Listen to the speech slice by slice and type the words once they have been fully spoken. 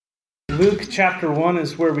Luke chapter 1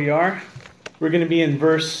 is where we are. We're going to be in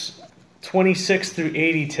verse 26 through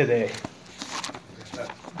 80 today.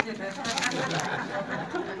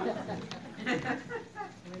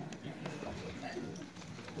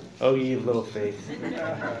 Oh, ye of little faith.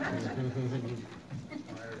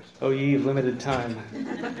 Oh, ye of limited time.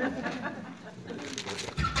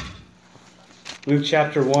 Luke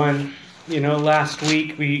chapter 1. Last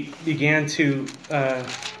week we began to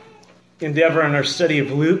endeavor on our study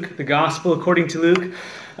of Luke, the Gospel according to Luke.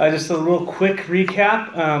 Just a little quick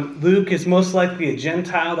recap. Luke is most likely a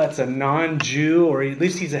Gentile. That's a non-Jew, or at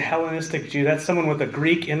least he's a Hellenistic Jew. That's someone with a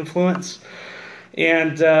Greek influence.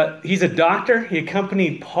 And he's a doctor. He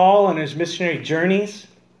accompanied Paul on his missionary journeys.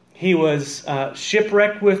 He was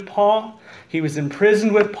shipwrecked with Paul. He was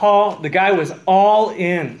imprisoned with Paul. The guy was all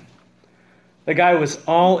in.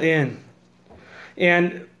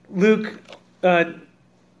 And Luke,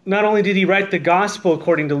 not only did he write the Gospel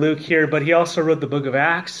according to Luke here, but he also wrote the book of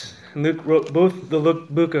Acts. And Luke wrote both the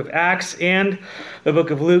book of Acts and the book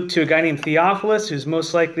of Luke to a guy named Theophilus, who's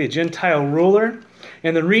most likely a Gentile ruler.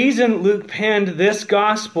 And the reason Luke penned this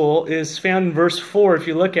Gospel is found in verse 4, if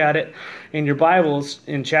you look at it in your Bibles,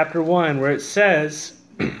 in chapter 1, where it says,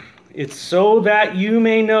 "It's so that you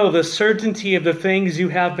may know the certainty of the things you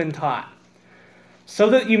have been taught." So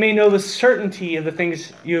that you may know the certainty of the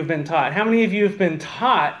things you have been taught. How many of you have been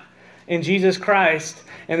taught in Jesus Christ,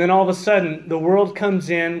 and then all of a sudden the world comes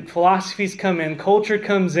in, philosophies come in, culture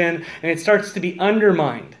comes in, and it starts to be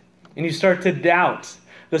undermined, and you start to doubt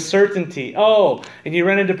the certainty. And you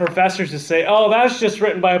run into professors who say, that's just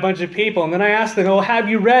written by a bunch of people. And then I ask them, have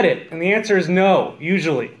you read it? And the answer is no,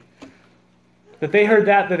 usually. That they heard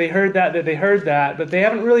that they heard that, but they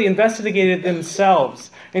haven't really investigated themselves.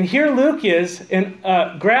 And here Luke is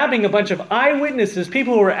grabbing a bunch of eyewitnesses,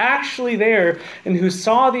 people who were actually there and who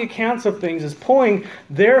saw the accounts of things, is pulling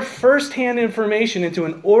their firsthand information into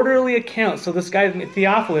an orderly account so this guy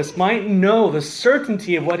Theophilus might know the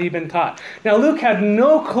certainty of what he'd been taught. Now Luke had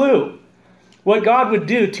no clue what God would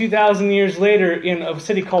do 2,000 years later in a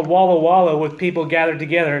city called Walla Walla with people gathered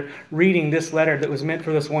together reading this letter that was meant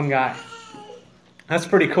for this one guy. That's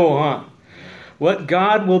pretty cool, huh? What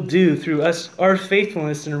God will do through us, our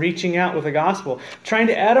faithfulness in reaching out with the gospel, trying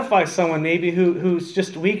to edify someone maybe who's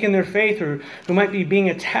just weak in their faith or who might be being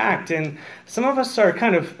attacked. And some of us are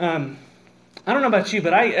kind of, I don't know about you,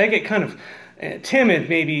 but I get kind of timid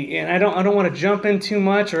maybe, and I don't want to jump in too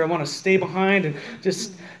much, or I want to stay behind and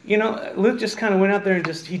just, Luke just kind of went out there and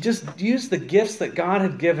he just used the gifts that God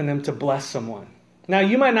had given him to bless someone. Now,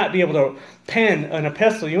 you might not be able to pen an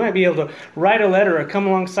epistle. You might be able to write a letter or come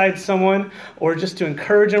alongside someone or just to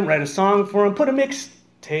encourage them, write a song for them, put a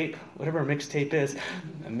mixtape, whatever a mixtape is,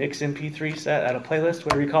 a mix MP3 set at a playlist,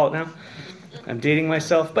 whatever you call it now. I'm dating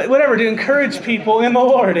myself. But whatever, to encourage people in the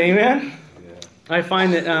Lord, amen? I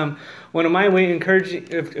find that one of my ways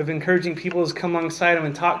of encouraging people is come alongside them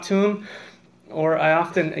and talk to them. Or I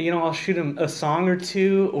often, I'll shoot them a song or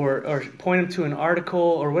two or point them to an article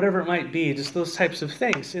or whatever it might be, just those types of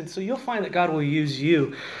things. And so you'll find that God will use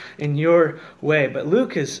you in your way. But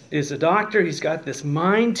Luke is a doctor. He's got this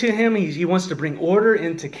mind to him. He wants to bring order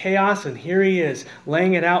into chaos, and here he is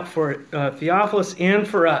laying it out for Theophilus and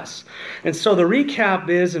for us. And so the recap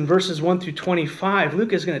is in verses 1 through 25,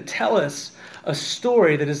 Luke is going to tell us a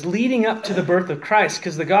story that is leading up to the birth of Christ,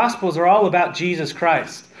 because the Gospels are all about Jesus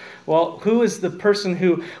Christ. Well, who is the person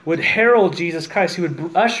who would herald Jesus Christ, who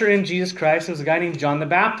would usher in Jesus Christ? It was a guy named John the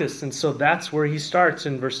Baptist. And so that's where he starts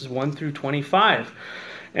in verses 1 through 25.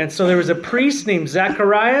 And so there was a priest named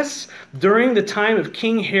Zacharias during the time of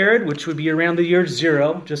King Herod, which would be around the year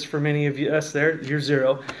 0, just for many of us there, year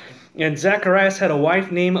 0. And Zacharias had a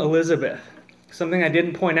wife named Elizabeth. Something I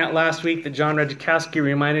didn't point out last week that John Radzikowski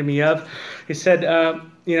reminded me of. He said,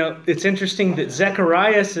 it's interesting that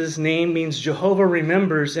Zechariah's name means Jehovah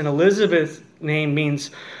remembers, and Elizabeth's name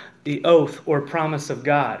means the oath or promise of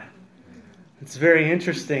God. It's very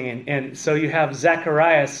interesting. And so you have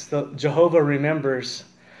Zacharias, the Jehovah remembers,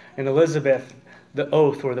 and Elizabeth, the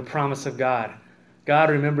oath or the promise of God. God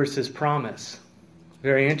remembers his promise.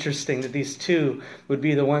 Very interesting that these two would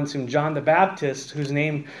be the ones whom John the Baptist, whose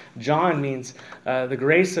name John means the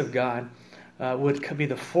grace of God, would be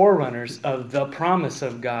the forerunners of the promise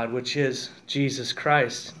of God, which is Jesus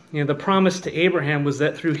Christ. The promise to Abraham was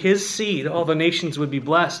that through his seed, all the nations would be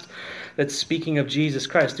blessed. That's speaking of Jesus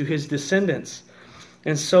Christ, through his descendants.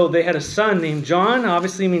 And so they had a son named John,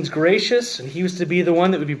 obviously means gracious, and he was to be the one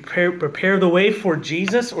that would prepare the way for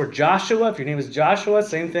Jesus, or Joshua. If your name is Joshua,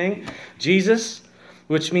 same thing. Jesus,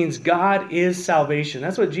 which means God is salvation.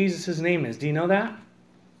 That's what Jesus' name is. Do you know that?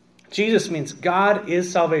 Jesus means God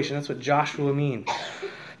is salvation. That's what Joshua means.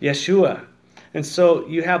 Yeshua. And so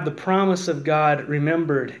you have the promise of God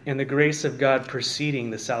remembered and the grace of God preceding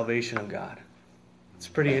the salvation of God. It's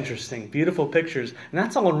pretty interesting. Beautiful pictures. And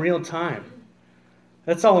that's all in real time.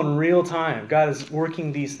 That's all in real time. God is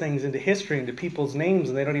working these things into history, into people's names,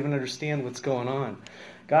 and they don't even understand what's going on.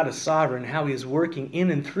 God is sovereign, how He is working in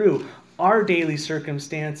and through our daily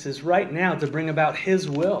circumstances right now to bring about His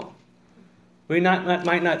will. We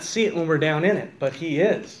might not see it when we're down in it, but He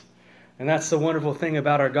is. And that's the wonderful thing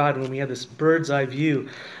about our God when we have this bird's eye view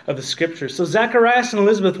of the Scriptures. So Zacharias and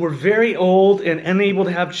Elizabeth were very old and unable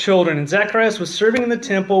to have children. And Zacharias was serving in the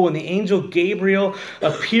temple when the angel Gabriel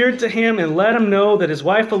appeared to him and let him know that his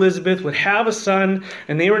wife Elizabeth would have a son,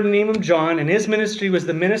 and they were to name him John. And his ministry was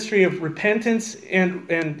the ministry of repentance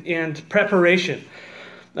and preparation.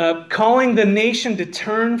 Calling the nation to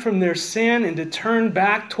turn from their sin and to turn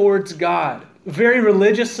back towards God. A very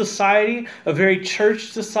religious society, a very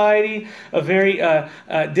church society,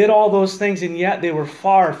 did all those things, and yet they were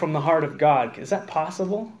far from the heart of God. Is that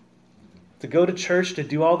possible? To go to church, to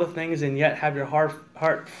do all the things, and yet have your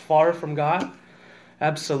heart far from God?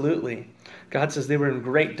 Absolutely. God says they were in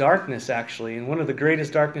great darkness, actually, and one of the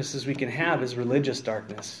greatest darknesses we can have is religious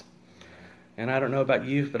darkness. And I don't know about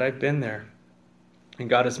you, but I've been there. And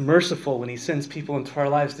God is merciful when He sends people into our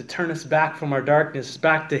lives to turn us back from our darkness,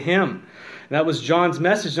 back to Him. And that was John's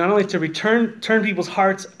message, not only to turn people's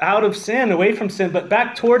hearts out of sin, away from sin, but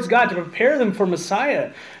back towards God, to prepare them for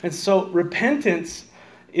Messiah. And so repentance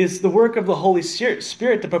is the work of the Holy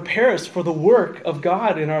Spirit to prepare us for the work of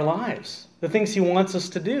God in our lives. The things He wants us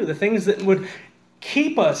to do, the things that would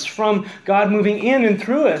keep us from God moving in and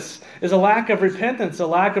through us is a lack of repentance, a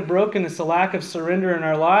lack of brokenness, a lack of surrender in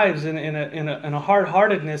our lives, and a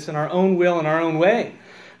hard-heartedness in our own will and our own way.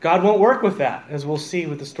 God won't work with that, as we'll see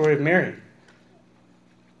with the story of Mary.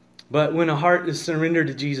 But when a heart is surrendered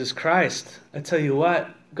to Jesus Christ, I tell you what,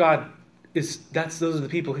 those are the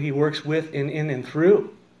people He works with in and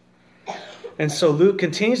through. And so Luke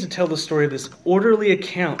continues to tell the story of this orderly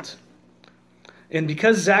account. And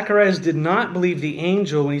because Zacharias did not believe the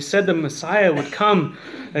angel when he said the Messiah would come,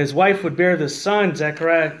 and his wife would bear the son,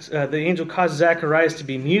 the angel caused Zacharias to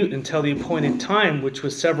be mute until the appointed time, which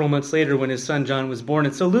was several months later when his son John was born.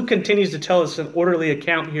 And so Luke continues to tell us an orderly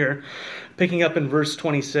account here, picking up in verse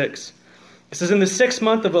 26. It says, in the 6th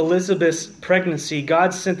month of Elizabeth's pregnancy,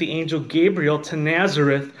 God sent the angel Gabriel to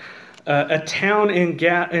Nazareth, a town in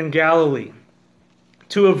Galilee,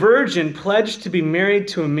 to a virgin pledged to be married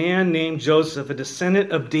to a man named Joseph, a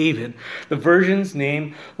descendant of David. The virgin's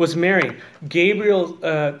name was Mary.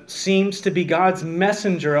 Gabriel seems to be God's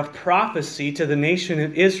messenger of prophecy to the nation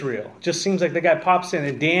of Israel. Just seems like the guy pops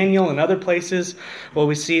in Daniel and other places. Well,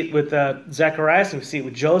 we see it with Zacharias, and we see it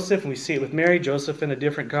with Joseph, and we see it with Mary. Joseph in a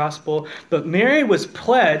different gospel. But Mary was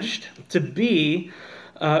pledged to be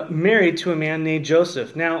married to a man named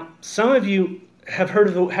Joseph. Now, some of you have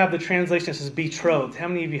the translation that says betrothed. How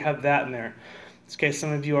many of you have that in there? Okay,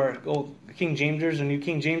 some of you are old King Jamesers or New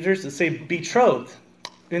King Jamesers that say betrothed.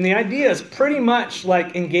 And the idea is pretty much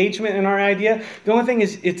like engagement in our idea. The only thing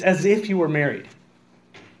is it's as if you were married.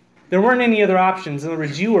 There weren't any other options. In other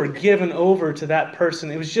words, you were given over to that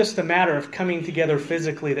person. It was just a matter of coming together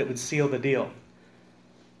physically that would seal the deal.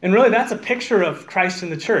 And really that's a picture of Christ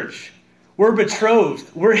and the church. We're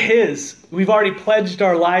betrothed. We're His. We've already pledged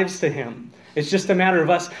our lives to Him. It's just a matter of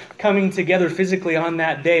us coming together physically on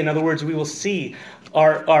that day. In other words, we will see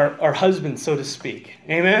our husband, so to speak.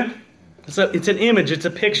 Amen? So it's an image, it's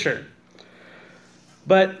a picture.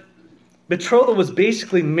 But betrothal was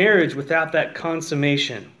basically marriage without that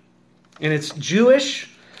consummation. And it's Jewish,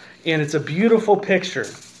 and it's a beautiful picture.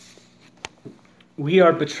 We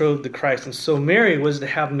are betrothed to Christ. And so Mary was to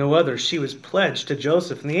have no other. She was pledged to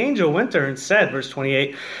Joseph. And the angel went to her and said, verse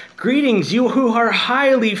 28, "Greetings, you who are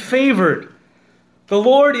highly favored. The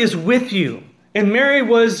Lord is with you." And Mary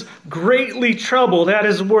was greatly troubled at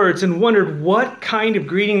his words and wondered what kind of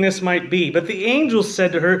greeting this might be. But the angel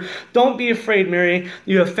said to her, "Don't be afraid, Mary.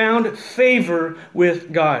 You have found favor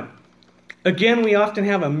with God." Again, we often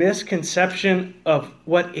have a misconception of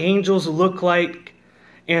what angels look like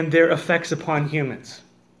and their effects upon humans.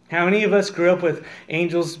 How many of us grew up with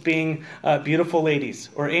angels being beautiful ladies,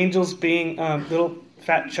 or angels being little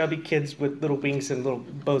fat chubby kids with little wings and little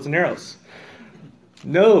bows and arrows?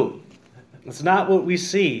 No, that's not what we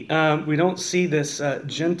see. We don't see this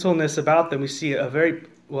gentleness about them. We see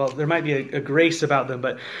there might be a grace about them,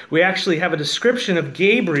 but we actually have a description of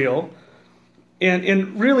Gabriel,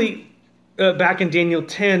 and really back in Daniel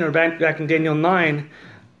 10 or back in Daniel 9,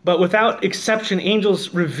 but without exception,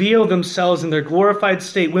 angels reveal themselves in their glorified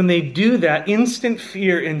state. When they do that, instant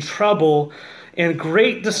fear and trouble and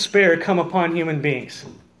great despair come upon human beings.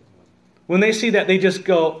 When they see that, they just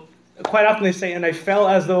go, quite often they say, and I fell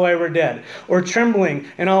as though I were dead, or trembling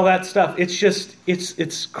and all that stuff. It's just,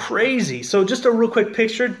 it's crazy. So just a real quick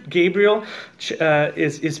picture, Gabriel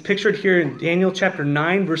is pictured here in Daniel chapter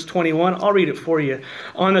 9, verse 21. I'll read it for you.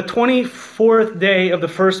 On the 24th day of the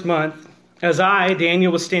first month, as I,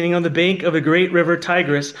 Daniel, was standing on the bank of the great river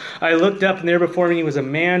Tigris, I looked up, and there before me was a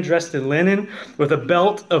man dressed in linen, with a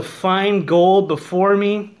belt of fine gold before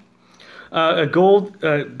me, a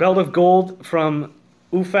belt of gold from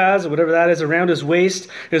Uphaz, or whatever that is, around his waist.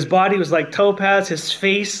 His body was like topaz, his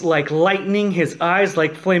face like lightning, his eyes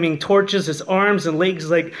like flaming torches, his arms and legs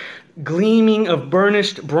like gleaming of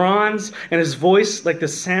burnished bronze, and his voice like the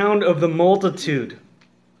sound of the multitude.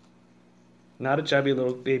 Not a chubby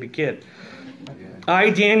little baby kid. I,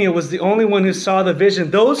 Daniel, was the only one who saw the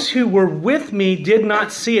vision. Those who were with me did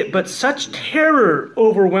not see it, but such terror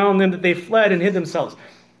overwhelmed them that they fled and hid themselves.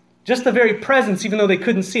 Just the very presence, even though they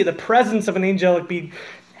couldn't see it, the presence of an angelic being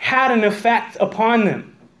had an effect upon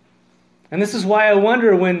them. And this is why I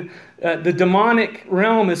wonder when the demonic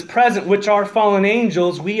realm is present, which are fallen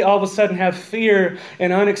angels, we all of a sudden have fear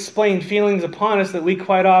and unexplained feelings upon us that we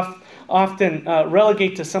quite often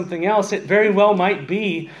relegate to something else. It very well might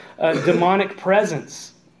be a demonic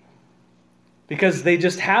presence, because they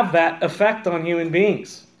just have that effect on human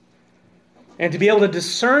beings. And to be able to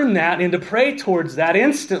discern that and to pray towards that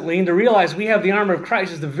instantly and to realize we have the armor of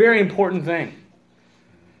Christ is the very important thing.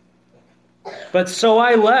 But so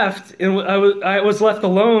I left, and I was left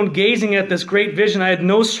alone, gazing at this great vision. I had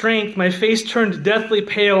no strength. My face turned deathly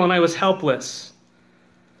pale, and I was helpless.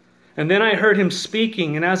 And then I heard him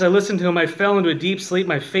speaking, and as I listened to him, I fell into a deep sleep,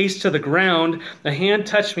 my face to the ground. A hand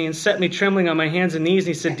touched me and set me trembling on my hands and knees.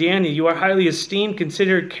 And he said, Daniel, you are highly esteemed.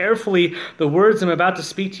 Consider carefully the words I'm about to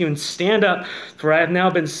speak to you, and stand up, for I have now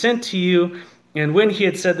been sent to you. And when he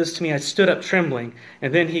had said this to me, I stood up trembling.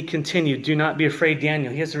 And then he continued, do not be afraid,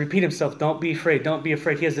 Daniel. He has to repeat himself, don't be afraid, don't be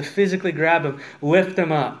afraid. He has to physically grab him, lift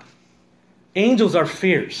him up. Angels are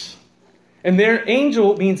fierce. And their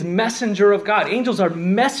angel means messenger of God. Angels are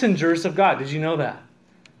messengers of God. Did you know that?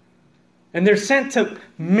 And they're sent to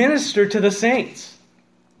minister to the saints.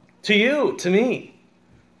 To you, to me.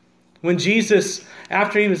 When Jesus,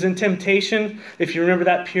 after he was in temptation, if you remember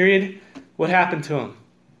that period, what happened to him?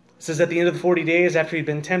 It says at the end of the 40 days after he'd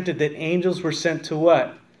been tempted that angels were sent to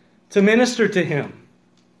what? To minister to him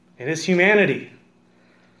in his humanity.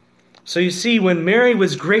 So you see, when Mary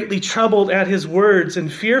was greatly troubled at his words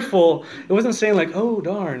and fearful, it wasn't saying like, oh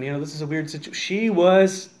darn, this is a weird situation. She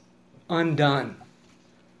was undone.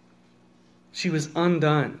 She was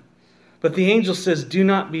undone. But the angel says, do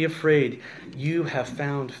not be afraid. You have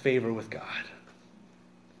found favor with God.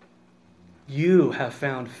 You have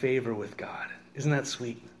found favor with God. Isn't that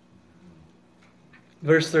sweet?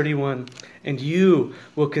 Verse 31, and you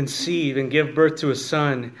will conceive and give birth to a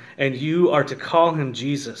son, and you are to call him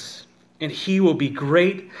Jesus. And he will be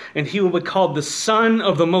great, and he will be called the Son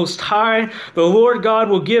of the Most High. The Lord God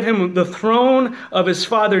will give him the throne of his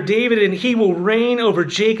father David, and he will reign over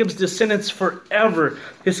Jacob's descendants forever.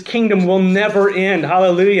 His kingdom will never end.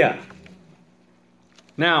 Hallelujah.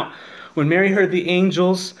 Now, when Mary heard the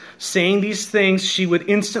angels saying these things, she would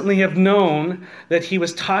instantly have known that he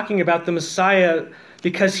was talking about the Messiah,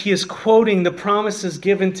 because he is quoting the promises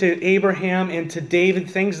given to Abraham and to David,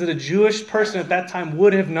 things that a Jewish person at that time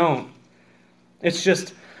would have known. It's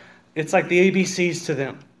like the ABCs to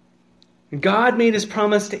them. God made his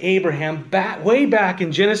promise to Abraham way back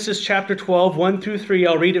in Genesis chapter 12, 1 through 3.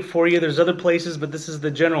 I'll read it for you. There's other places, but this is the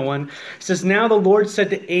general one. It says, now the Lord said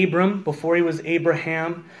to Abram, before he was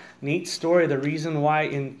Abraham. Neat story. The reason why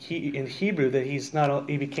in Hebrew that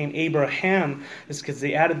he became Abraham is because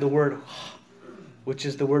they added the word, which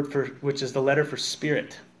is the letter for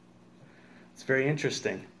spirit. It's very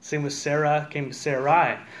interesting. Same with Sarah, came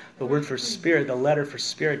Sarai. The word for spirit, the letter for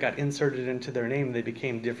spirit got inserted into their name. They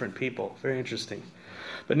became different people. Very interesting.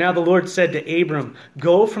 But now the Lord said to Abram,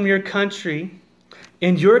 go from your country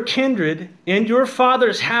and your kindred and your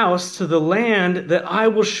father's house to the land that I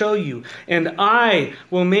will show you. And I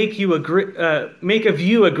will make of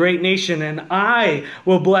you a great nation. And I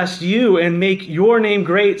will bless you and make your name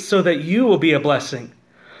great so that you will be a blessing.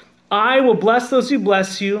 I will bless those who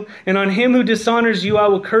bless you, and on him who dishonors you I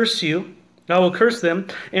will curse you. I will curse them,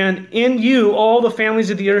 and in you all the families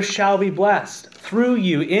of the earth shall be blessed. Through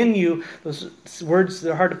you, in you, those words,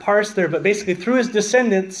 they're hard to parse there, but basically through his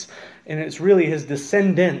descendants, and it's really his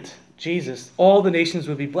descendant, Jesus, all the nations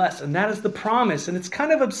will be blessed. And that is the promise, and it's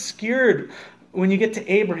kind of obscured when you get to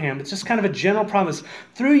Abraham. It's just kind of a general promise.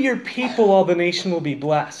 Through your people all the nation will be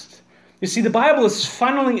blessed. You see, the Bible is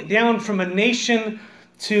funneling it down from a nation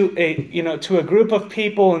to a group of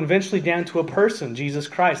people and eventually down to a person, Jesus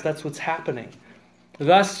Christ. That's what's happening.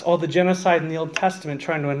 Thus, all the genocide in the Old Testament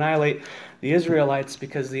trying to annihilate the Israelites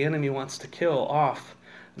because the enemy wants to kill off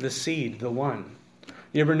the seed, the one.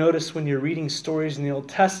 You ever notice when you're reading stories in the Old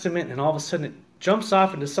Testament and all of a sudden it jumps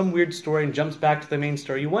off into some weird story and jumps back to the main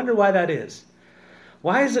story? You wonder why that is.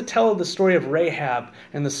 Why does it tell the story of Rahab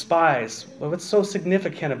and the spies? Well, what's so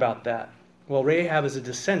significant about that? Well, Rahab is a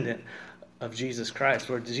descendant of Jesus Christ,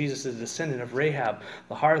 or Jesus is a descendant of Rahab,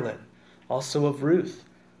 the harlot, also of Ruth,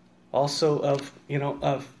 also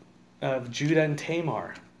of Judah and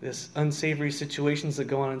Tamar. This unsavory situations that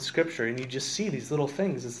go on in Scripture, and you just see these little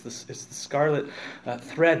things. It's the scarlet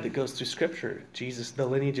thread that goes through Scripture, Jesus, the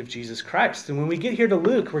lineage of Jesus Christ. And when we get here to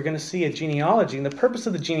Luke, we're going to see a genealogy, and the purpose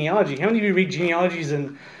of the genealogy. How many of you read genealogies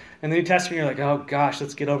in the New Testament? You're like, oh gosh,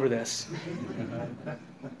 let's get over this.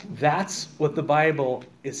 That's what the Bible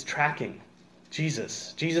is tracking.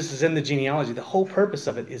 Jesus is in the genealogy. The whole purpose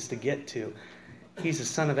of it is to get to. He's the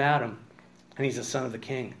son of Adam, and he's the son of the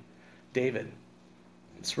king, David.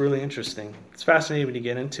 It's really interesting. It's fascinating when you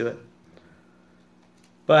get into it.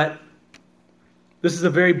 But this is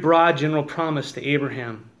a very broad general promise to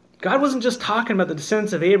Abraham. God wasn't just talking about the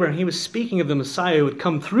descendants of Abraham. He was speaking of the Messiah who would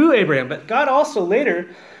come through Abraham. But God also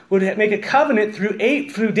later would make a covenant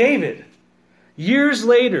through David. Years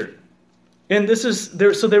later. And so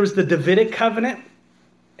there was the Davidic covenant,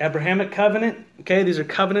 Abrahamic covenant. Okay, these are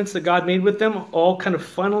covenants that God made with them, all kind of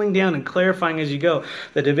funneling down and clarifying as you go.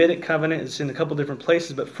 The Davidic covenant is in a couple different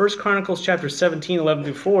places, but 1 Chronicles chapter 17,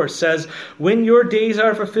 11-4 says, when your days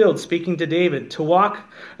are fulfilled, speaking to David, to walk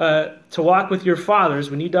with your fathers,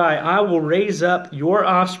 when you die, I will raise up your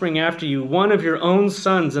offspring after you, one of your own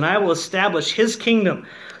sons, and I will establish his kingdom.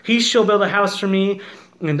 He shall build a house for me,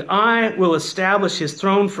 and I will establish his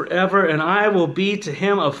throne forever, and I will be to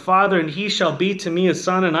him a father, and he shall be to me a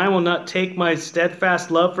son, and I will not take my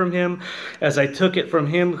steadfast love from him as I took it from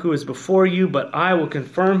him who is before you, but I will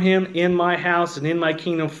confirm him in my house and in my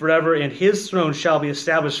kingdom forever, and his throne shall be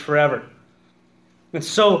established forever. And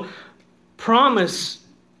so the promise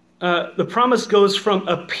goes from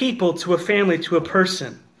a people to a family to a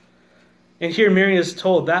person. And here Mary is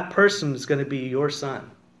told that person is going to be your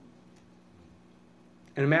son.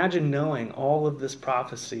 And imagine knowing all of this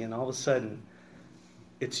prophecy and all of a sudden,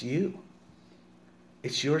 it's you.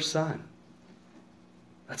 It's your son.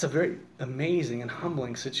 That's a very amazing and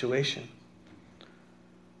humbling situation.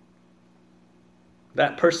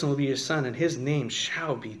 That person will be your son, and his name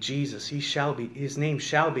shall be Jesus. His name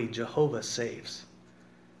shall be Jehovah Saves.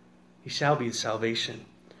 He shall be salvation.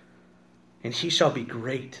 And he shall be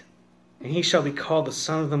great. And he shall be called the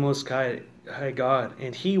Son of the Most High God,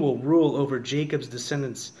 and he will rule over Jacob's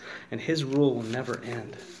descendants, and his rule will never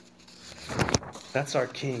end. That's our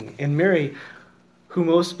king. And Mary, who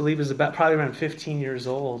most believe is probably around 15 years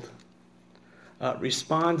old,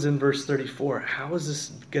 responds in verse 34. How is this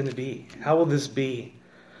going to be? How will this be?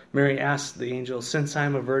 Mary asked the angel, since I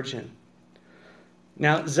am a virgin.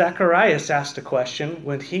 Now, Zacharias asked a question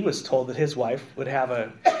when he was told that his wife would have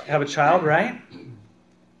a child, right?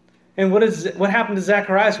 And what happened to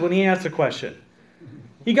Zacharias when he asked the question?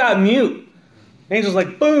 He got mute. The angel's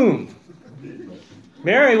like, boom.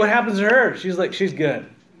 Mary, what happens to her? She's like, she's good.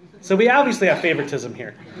 So we obviously have favoritism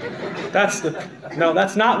here. That's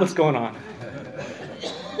not what's going on.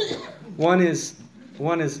 One is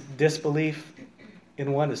disbelief,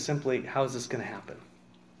 and one is simply, how is this going to happen?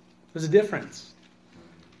 There's a difference.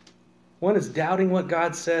 One is doubting what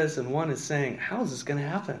God says, and one is saying, how is this going to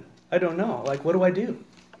happen? I don't know. What do I do?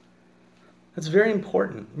 That's very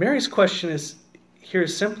important. Mary's question is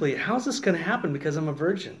simply, how is this going to happen because I'm a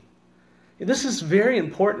virgin? This is very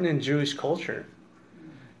important in Jewish culture.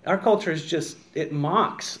 Our culture it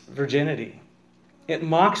mocks virginity. It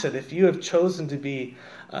mocks it. If you have chosen to be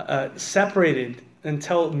separated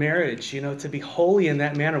until marriage, to be holy in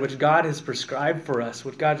that manner, which God has prescribed for us,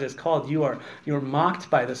 what God has called, you are mocked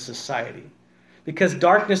by this society. Because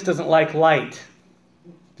darkness doesn't like light.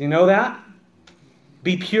 Do you know that?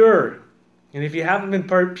 Be pure. And if you haven't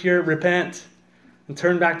been pure, repent and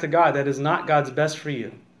turn back to God. That is not God's best for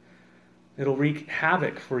you. It'll wreak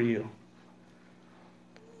havoc for you.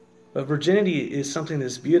 But virginity is something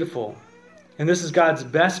that's beautiful. And this is God's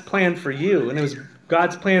best plan for you. And it was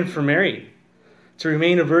God's plan for Mary to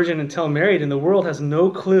remain a virgin until married. And the world has no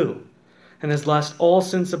clue and has lost all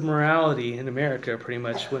sense of morality in America pretty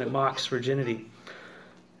much when it mocks virginity.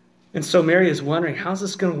 And so Mary is wondering, how's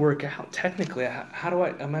this going to work out technically? Am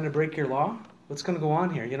I going to break your law? What's going to go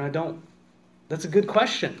on here? That's a good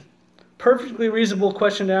question. Perfectly reasonable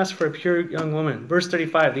question to ask for a pure young woman. Verse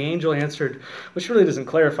 35, the angel answered, which really doesn't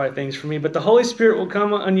clarify things for me, but the Holy Spirit will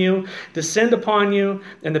come on you, descend upon you,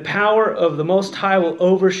 and the power of the Most High will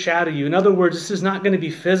overshadow you. In other words, this is not going to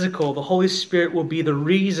be physical. The Holy Spirit will be the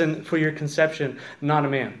reason for your conception, not a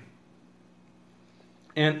man.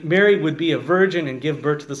 And Mary would be a virgin and give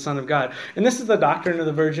birth to the Son of God. And this is the doctrine of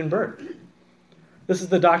the virgin birth. This is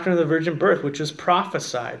the doctrine of the virgin birth, which is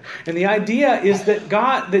prophesied. And the idea is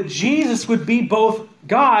that Jesus would be both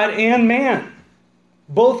God and man.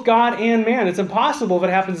 Both God and man. It's impossible if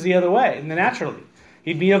it happens the other way, naturally.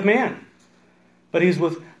 He'd be of man. But he's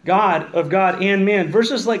with God, of God and man.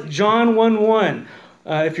 Verses like John 1:1.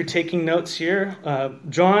 If you're taking notes here,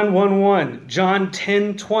 John 1:1, John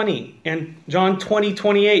 10:20, and John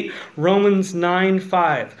 20:28, Romans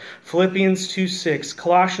 9:5, Philippians 2:6,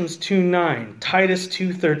 Colossians 2:9, Titus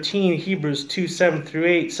 2:13, Hebrews 2:7 through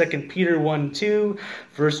 8, 2 Peter 1:2,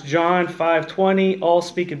 1 John 5:20, all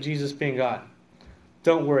speak of Jesus being God.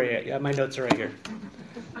 Don't worry, my notes are right here.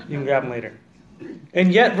 You can grab them later.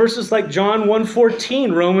 And yet verses like John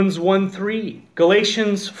 1:14, Romans 1:3,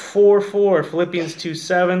 Galatians 4:4, Philippians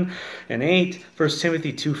 2:7 and 8, 1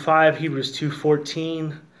 Timothy 2:5, Hebrews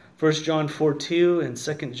 2:14, 1 John 4:2, and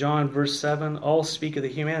 2 John verse 7 all speak of the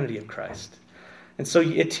humanity of Christ. And so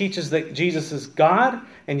it teaches that Jesus is God,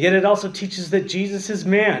 and yet it also teaches that Jesus is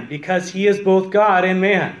man, because he is both God and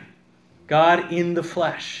man. God in the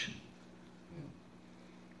flesh.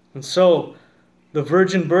 And so the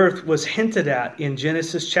virgin birth was hinted at in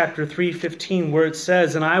Genesis chapter 3:15, where it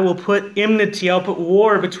says, and I will put enmity, I'll put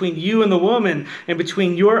war between you and the woman, and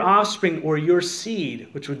between your offspring, or your seed,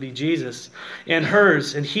 which would be Jesus, and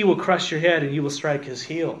hers, and he will crush your head and you will strike his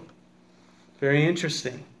heel. Very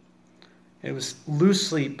interesting. It was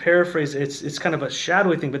loosely paraphrased. It's kind of a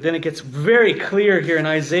shadowy thing, but then it gets very clear here in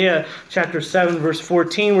Isaiah chapter 7, verse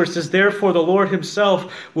 14, where it says, therefore the Lord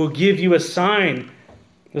himself will give you a sign.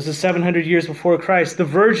 This is 700 years before Christ. The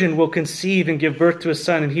virgin will conceive and give birth to a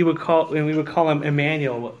son, and we would call him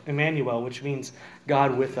Emmanuel, which means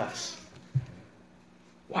God with us.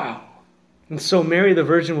 Wow. And so Mary the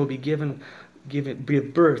virgin will be given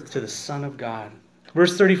birth to the Son of God.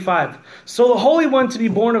 Verse 35. So the Holy One to be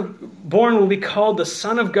born will be called the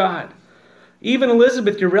Son of God. Even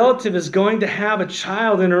Elizabeth, your relative, is going to have a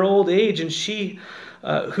child in her old age, and she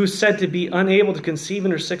who's said to be unable to conceive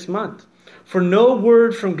in her 6th month. For no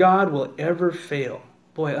word from God will ever fail.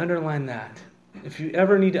 Boy, underline that. If you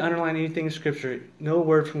ever need to underline anything in Scripture, no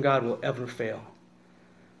word from God will ever fail.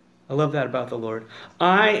 I love that about the Lord.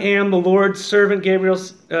 I am the Lord's servant,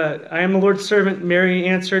 I am the Lord's servant, Mary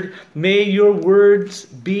answered. May your words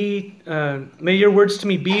to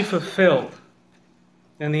me be fulfilled.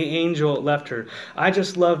 And the angel left her. I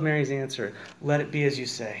just love Mary's answer. Let it be as you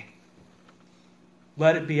say.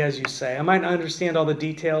 Let it be as you say. I might not understand all the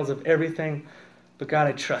details of everything, but God,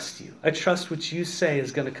 I trust you. I trust what you say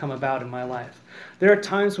is going to come about in my life. There are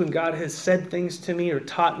times when God has said things to me or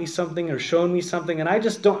taught me something or shown me something, and I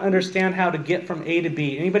just don't understand how to get from A to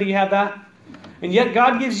B. Anybody have that? And yet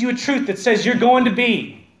God gives you a truth that says you're going to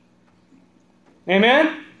B.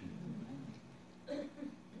 Amen?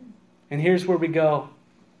 And here's where we go.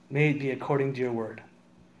 May it be according to your word.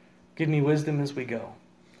 Give me wisdom as we go.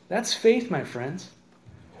 That's faith, my friends.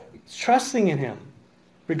 It's trusting in him,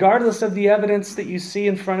 regardless of the evidence that you see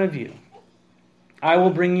in front of you. I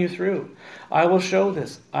will bring you through. I will show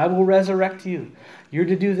this. I will resurrect you. You're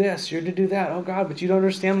to do this. You're to do that. Oh God, but you don't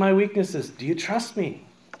understand my weaknesses. Do you trust me?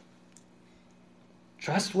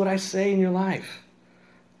 Trust what I say in your life.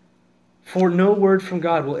 For no word from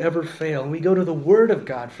God will ever fail. And we go to the word of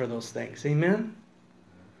God for those things. Amen?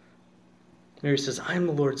 Mary says, I am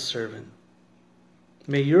the Lord's servant.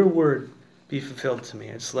 May your word be fulfilled to me.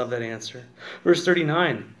 I just love that answer. Verse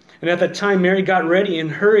 39. And at that time Mary got ready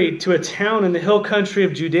and hurried to a town in the hill country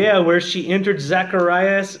of Judea, where she entered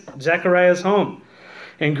Zechariah's home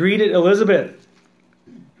and greeted Elizabeth.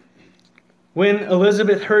 When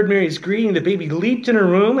Elizabeth heard Mary's greeting, the baby leaped in her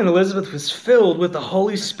womb, and Elizabeth was filled with the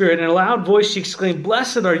Holy Spirit. In a loud voice she exclaimed,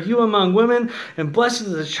 Blessed are you among women, and blessed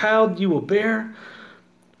is the child you will bear.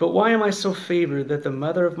 But why am I so favored that the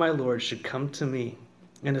mother of my Lord should come to me?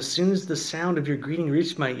 And as soon as the sound of your greeting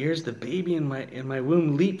reached my ears, the baby in my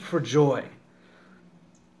womb leaped for joy.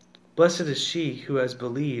 Blessed is she who has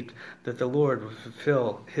believed that the Lord will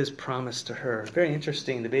fulfill his promise to her. Very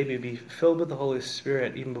interesting. The baby would be filled with the Holy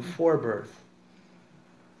Spirit even before birth.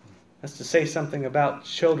 That's to say something about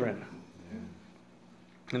children.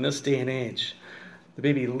 In this day and age, the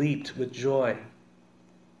baby leaped with joy.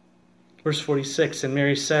 Verse 46, and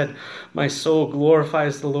Mary said, My soul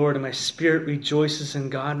glorifies the Lord, and my spirit rejoices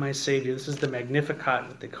in God my Savior. This is the Magnificat,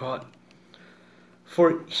 what they call it.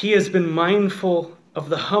 for he has been mindful of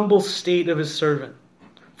the humble state of his servant.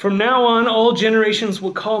 From now on, all generations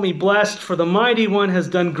will call me blessed, for the Mighty One has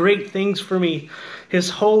done great things for me. His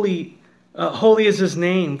holy is his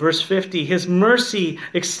name. Verse 50, his mercy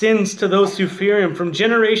extends to those who fear him from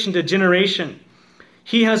generation to generation.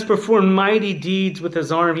 He has performed mighty deeds with his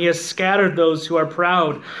arm. He has scattered those who are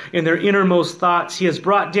proud in their innermost thoughts. He has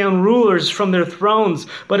brought down rulers from their thrones,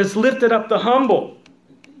 but has lifted up the humble.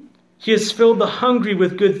 He has filled the hungry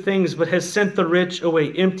with good things, but has sent the rich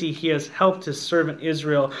away empty. He has helped his servant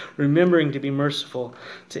Israel, remembering to be merciful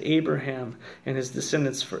to Abraham and his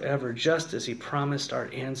descendants forever, just as he promised our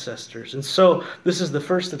ancestors. And so, this is the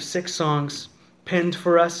first of 6 songs penned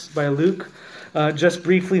for us by Luke. Just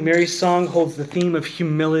briefly, Mary's song holds the theme of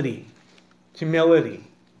humility. Humility.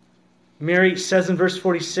 Mary says in verse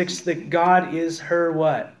 46 that God is her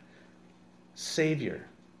what? Savior.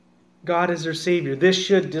 God is her Savior. This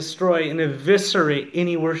should destroy and eviscerate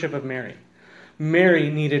any worship of Mary. Mary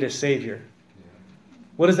needed a Savior.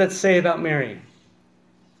 What does that say about Mary?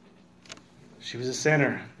 She was a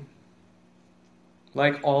sinner,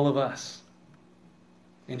 like all of us.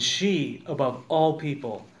 And she, above all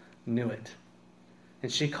people, knew it.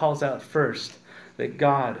 And she calls out first that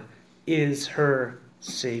God is her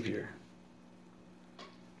Savior.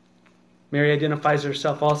 Mary identifies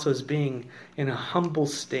herself also as being in a humble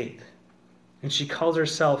state. And she calls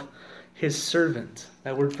herself his servant.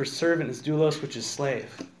 That word for servant is doulos, which is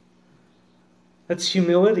slave. That's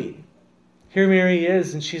humility. Here Mary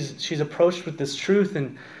is, and she's approached with this truth.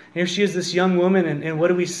 And here she is, this young woman, and what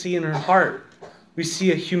do we see in her heart? We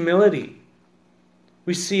see a humility.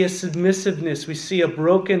 We see a submissiveness. We see a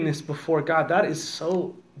brokenness before God. That is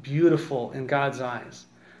so beautiful in God's eyes.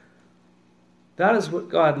 That is what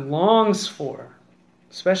God longs for.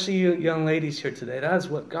 Especially you young ladies here today. That is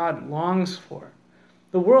what God longs for.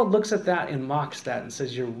 The world looks at that and mocks that and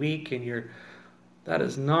says you're weak and that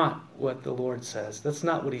is not what the Lord says. That's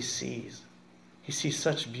not what he sees. He sees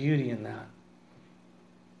such beauty in that.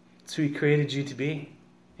 That's who he created you to be.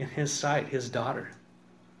 In his sight, his daughter.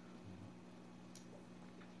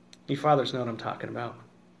 You fathers know what I'm talking about.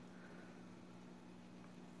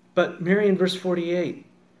 But Mary in verse 48,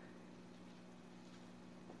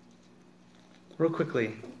 real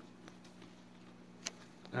quickly,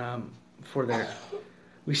 before there,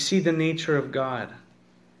 we see the nature of God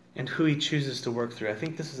and who he chooses to work through. I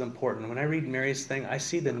think this is important. When I read Mary's thing, I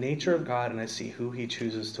see the nature of God and I see who he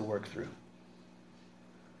chooses to work through.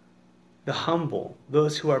 The humble,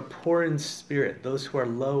 those who are poor in spirit, those who are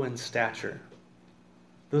low in stature,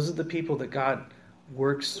 those are the people that God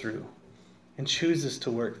works through and chooses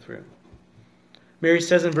to work through. Mary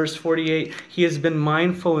says in verse 48, he has been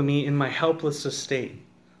mindful of me in my helpless estate.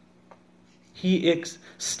 He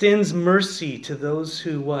extends mercy to those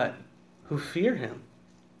who what? Who fear him.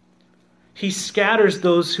 He scatters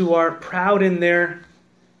those who are proud in their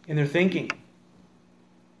thinking.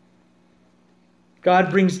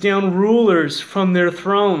 God brings down rulers from their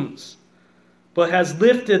thrones, but has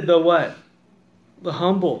lifted the what? The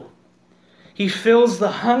humble. He fills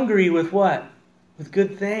the hungry with what? With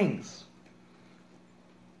good things.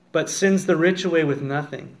 But sends the rich away with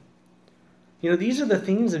nothing. You know, these are the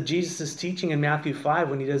themes of Jesus' teaching in Matthew 5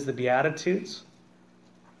 when he does the Beatitudes.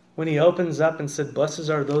 When he opens up and said, blessed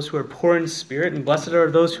are those who are poor in spirit, and blessed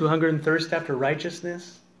are those who hunger and thirst after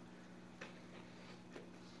righteousness.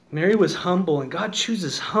 Mary was humble, and God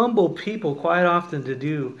chooses humble people quite often to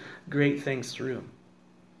do great things through.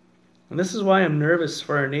 And this is why I'm nervous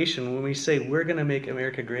for our nation when we say we're going to make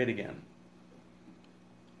America great again.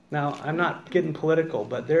 Now, I'm not getting political,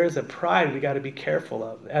 but there is a pride we got to be careful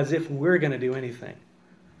of, as if we're going to do anything.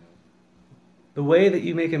 The way that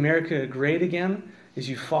you make America great again is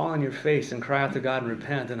you fall on your face and cry out to God and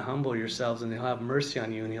repent and humble yourselves, and he'll have mercy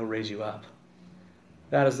on you and he'll raise you up.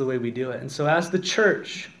 That is the way we do it. And so as the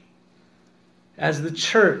church,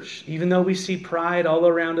 even though we see pride all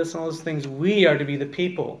around us and all those things, we are to be the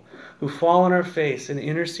people who fall on our face and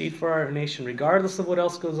intercede for our nation. Regardless of what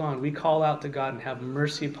else goes on, we call out to God and have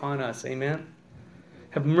mercy upon us. Amen?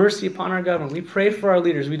 Have mercy upon our government. We pray for our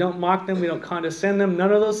leaders. We don't mock them. We don't condescend them.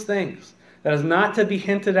 None of those things. That is not to be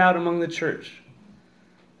hinted out among the church.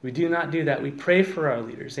 We do not do that. We pray for our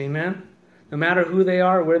leaders. Amen? No matter who they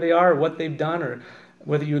are, where they are, or what they've done, or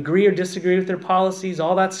whether you agree or disagree with their policies,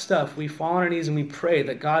 all that stuff, we fall on our knees and we pray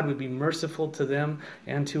that God would be merciful to them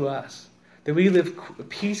and to us. That we live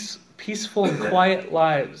peaceful and quiet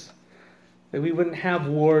lives. That we wouldn't have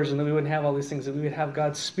wars and that we wouldn't have all these things. That we would have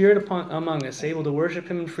God's Spirit among us, able to worship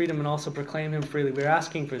him in freedom and also proclaim him freely. We're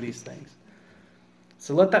asking for these things.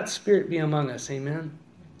 So let that Spirit be among us. Amen?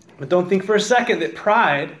 But don't think for a second that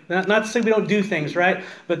pride, not to say we don't do things, right?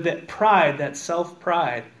 But that pride, that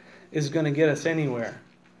self-pride, is going to get us anywhere.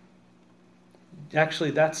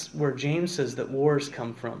 Actually, that's where James says that wars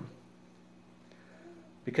come from.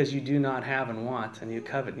 Because you do not have and want, and you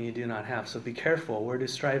covet and you do not have. So be careful. Where do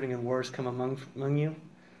striving and wars come among you?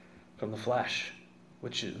 From the flesh.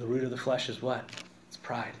 Which the root of the flesh is what? It's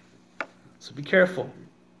pride. So be careful.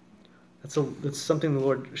 That's something the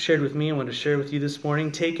Lord shared with me and want to share with you this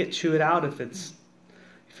morning. Take it, chew it out. If you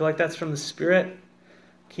feel like that's from the Spirit,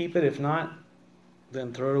 keep it. If not,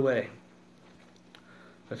 then throw it away.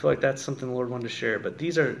 I feel like that's something the Lord wanted to share. But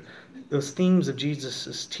these are those themes of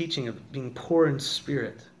Jesus' teaching of being poor in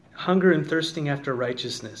spirit, hunger and thirsting after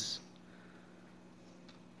righteousness.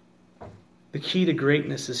 The key to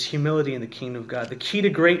greatness is humility in the kingdom of God. The key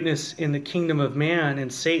to greatness in the kingdom of man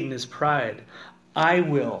and Satan is pride. I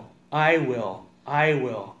will.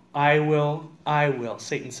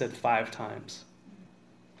 Satan said 5 times.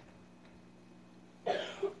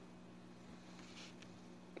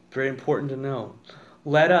 Very important to know.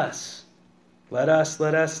 Let us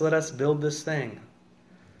build this thing.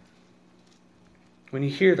 When you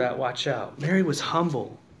hear that, watch out. Mary was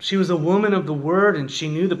humble. She was a woman of the word, and she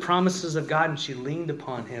knew the promises of God, and she leaned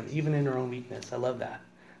upon him, even in her own weakness. I love that.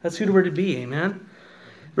 That's who we're to be, amen?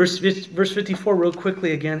 Verse 54, real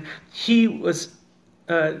quickly again. He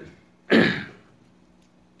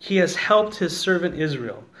has helped his servant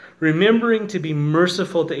Israel, remembering to be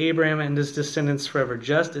merciful to Abraham and his descendants forever,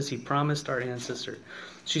 just as he promised our ancestor.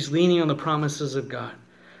 She's leaning on the promises of God,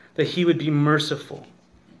 that he would be merciful.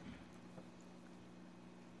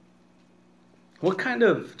 What kind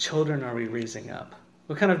of children are we raising up?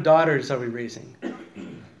 What kind of daughters are we raising?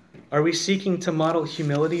 Are we seeking to model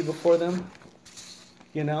humility before them?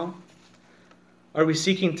 You know? Are we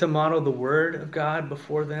seeking to model the word of God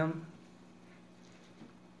before them?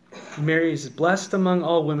 Mary is blessed among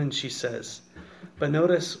all women, she says. But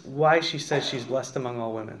notice why she says she's blessed among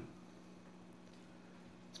all women.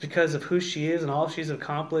 It's because of who she is and all she's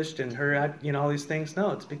accomplished and her, all these things.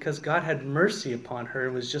 No, it's because God had mercy upon her.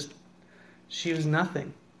 It was just, she was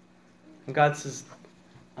nothing. And God says,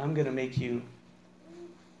 I'm going to make you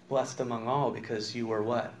blessed among all because you were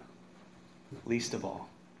what? Least of all.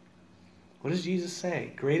 What does Jesus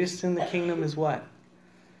say? Greatest in the kingdom is what?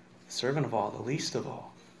 The servant of all, the least of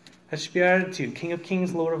all. That should be our attitude. King of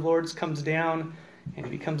kings, Lord of lords comes down and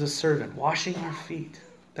he becomes a servant, washing our feet.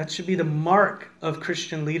 That should be the mark of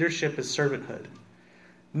Christian leadership, is servanthood.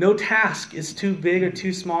 No task is too big or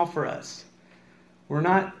too small for us. We're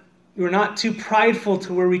not too prideful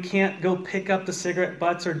to where we can't go pick up the cigarette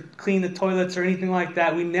butts or clean the toilets or anything like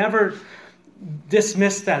that. We never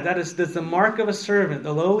dismiss that. That's the mark of a servant.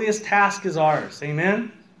 The lowliest task is ours.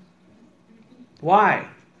 Amen? Why?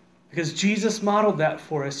 Because Jesus modeled that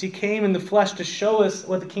for us. He came in the flesh to show us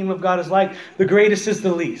what the kingdom of God is like. The greatest is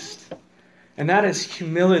the least. And that is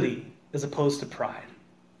humility as opposed to pride.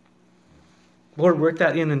 Lord, work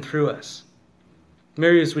that in and through us.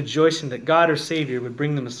 Mary was rejoicing that God, her Savior, would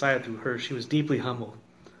bring the Messiah through her. She was deeply humbled.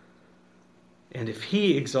 And if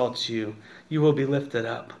he exalts you, you will be lifted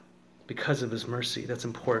up because of his mercy. That's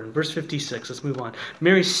important. Verse 56, let's move on.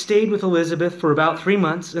 Mary stayed with Elizabeth for about 3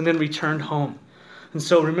 months and then returned home. And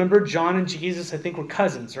so remember, John and Jesus, I think, were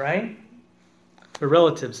cousins, right? Or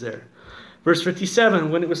relatives there. Verse 57,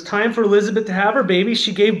 when it was time for Elizabeth to have her baby,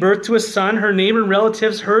 she gave birth to a son. Her neighbor and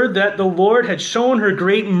relatives heard that the Lord had shown her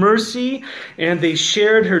great mercy, and they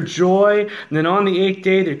shared her joy. And then on the 8th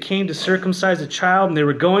day, there came to circumcise the child, and they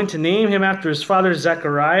were going to name him after his father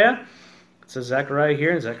Zechariah. It says Zechariah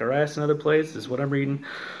here, and Zacharias in other places. This is what I'm reading.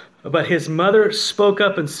 But his mother spoke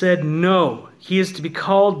up and said, "No, he is to be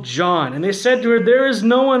called John." And they said to her, "There is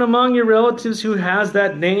no one among your relatives who has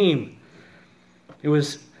that name." It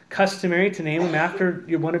was customary to name him after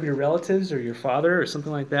one of your relatives or your father or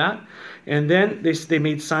something like that. And then they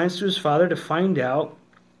made signs to his father to find out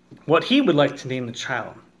what he would like to name the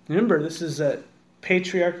child. Remember, this is a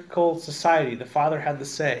patriarchal society. The father had the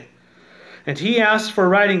say. And he asked for a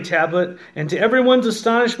writing tablet, and to everyone's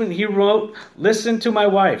astonishment, he wrote, "Listen to my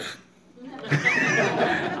wife."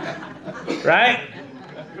 Right?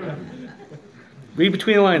 Read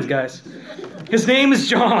between the lines, guys. His name is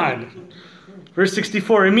John. Verse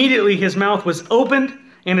 64, immediately his mouth was opened,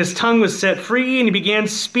 and his tongue was set free, and he began to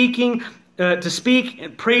speak,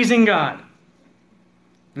 praising God.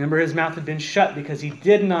 Remember, his mouth had been shut because he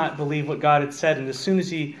did not believe what God had said, and as soon as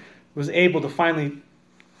he was able to finally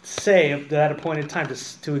say at that appointed time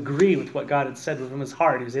to agree with what God had said within his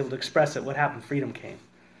heart, he was able to express it. What happened? Freedom came.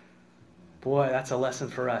 Boy, that's a lesson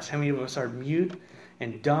for us. How many of us are mute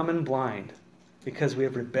and dumb and blind because we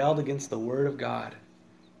have rebelled against the word of God?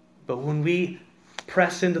 But when we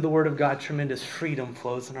press into the Word of God, tremendous freedom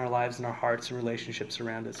flows in our lives and our hearts and relationships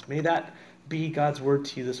around us. May that be God's Word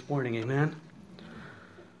to you this morning. Amen?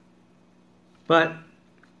 But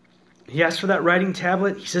he asked for that writing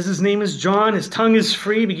tablet. He says his name is John. His tongue is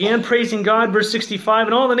free. Began praising God. Verse 65.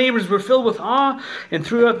 And all the neighbors were filled with awe. And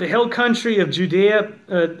throughout the hill country of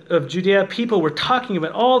Judea, people were talking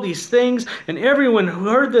about all these things. And everyone who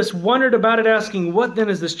heard this wondered about it, asking, what then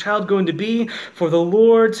is this child going to be? For the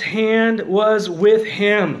Lord's hand was with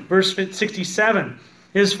him. Verse 67.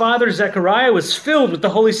 His father Zechariah was filled with the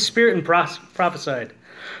Holy Spirit and prophesied.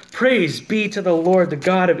 Praise be to the Lord, the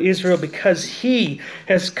God of Israel, because he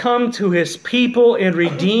has come to his people and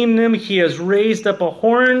redeemed them. He has raised up a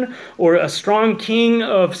horn, or a strong king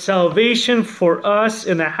of salvation for us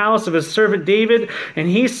in the house of his servant David. And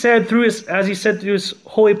he said as he said through his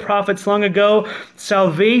holy prophets long ago,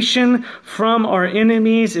 salvation from our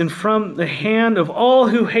enemies and from the hand of all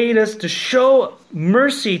who hate us, to show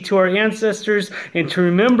mercy to our ancestors and to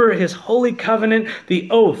remember his holy covenant, the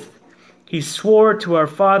oath he swore to our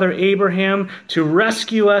father Abraham, to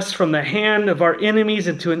rescue us from the hand of our enemies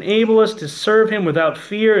and to enable us to serve him without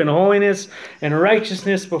fear and holiness and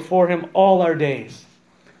righteousness before him all our days.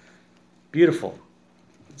 Beautiful.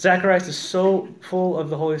 Zacharias is so full of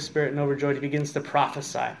the Holy Spirit and overjoyed, he begins to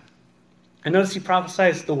prophesy. And notice he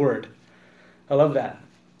prophesies the word. I love that.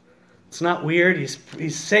 It's not weird.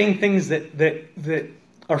 He's saying things that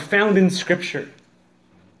are found in Scripture.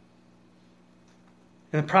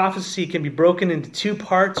 And the prophecy can be broken into two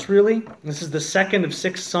parts, really. This is the second of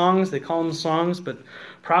 6 songs. They call them songs, but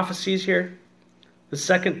prophecies here. The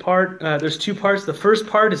second part, there's 2 parts. The first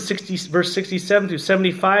part is verse 67 through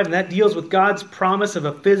 75, and that deals with God's promise of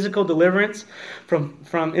a physical deliverance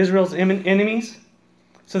from Israel's enemies.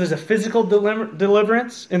 So there's a physical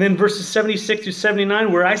deliverance. And then verses 76 through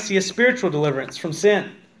 79, where I see a spiritual deliverance from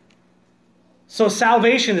sin. So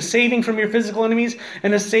salvation, the saving from your physical enemies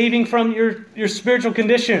and the saving from your spiritual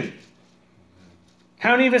condition.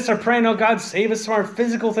 How many of us are praying, oh God, save us from our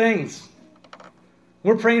physical things?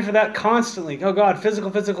 We're praying for that constantly. Oh God, physical,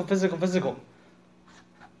 physical, physical, physical.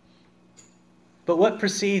 But what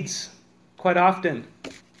precedes quite often?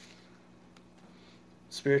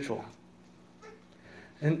 Spiritual.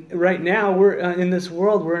 And right now, we're in this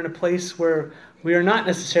world, we're in a place where we are not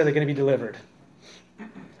necessarily going to be delivered.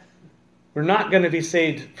 We're not going to be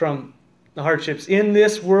saved from the hardships. In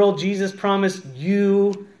this world, Jesus promised,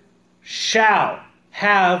 you shall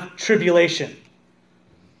have tribulation.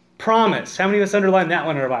 Promise. How many of us underline that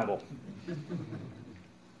one in our Bible?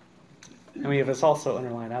 How many of us also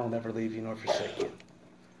underline, I will never leave you nor forsake you?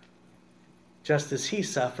 Just as he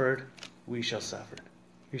suffered, we shall suffer.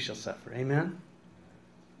 We shall suffer. Amen?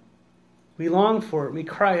 We long for it. We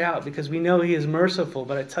cry out because we know he is merciful.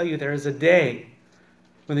 But I tell you, there is a day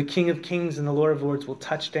when the King of Kings and the Lord of Lords will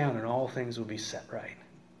touch down and all things will be set right.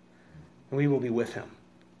 And we will be with him.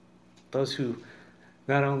 Those who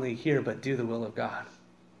not only hear but do the will of God.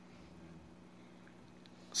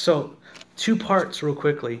 So, 2 parts real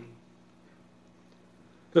quickly.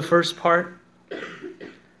 The first part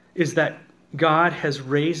is that God has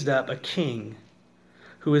raised up a king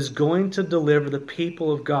who is going to deliver the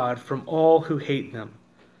people of God from all who hate them.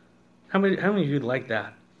 How many of you would like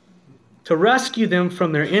that? To rescue them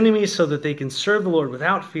from their enemies so that they can serve the Lord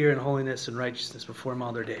without fear and holiness and righteousness before him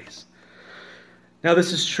all their days. Now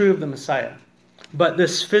this is true of the Messiah. But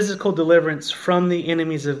this physical deliverance from the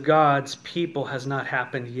enemies of God's people has not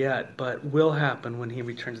happened yet, but will happen when he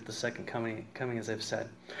returns at the second coming, as I've said.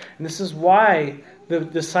 And this is why the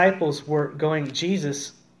disciples were going,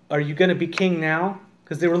 Jesus, are you going to be king now?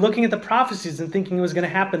 Because they were looking at the prophecies and thinking it was going to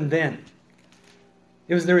happen then.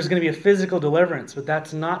 There was going to be a physical deliverance, but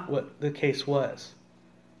that's not what the case was.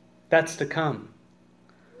 That's to come.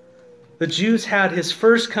 The Jews had his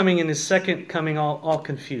first coming and his second coming all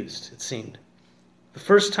confused, it seemed. The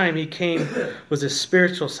first time he came was a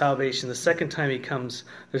spiritual salvation. The second time he comes,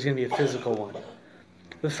 there's going to be a physical one.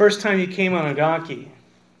 The first time he came on a donkey,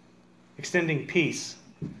 extending peace.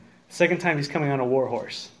 The second time he's coming on a war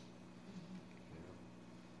horse.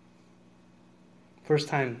 First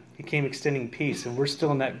time he came extending peace, and we're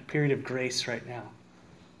still in that period of grace right now,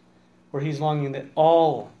 where he's longing that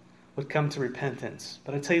all would come to repentance.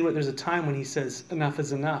 But I tell you what, there's a time when he says, enough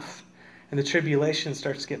is enough. And the tribulation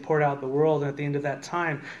starts to get poured out in the world. And at the end of that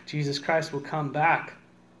time, Jesus Christ will come back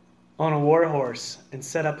on a war horse and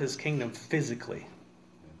set up his kingdom physically.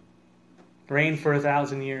 Reign for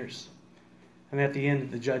 1,000 years. And at the end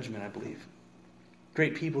of the judgment, I believe.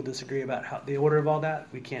 Great people disagree about how the order of all that.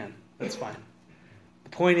 We can. That's fine.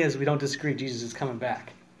 The point is, we don't disagree. Jesus is coming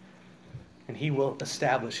back. And he will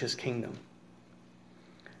establish his kingdom.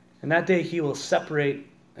 And that day he will separate,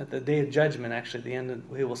 at the day of judgment, actually, at the end,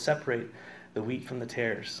 he will separate the wheat from the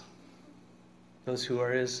tares. Those who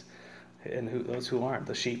are his, and those who aren't,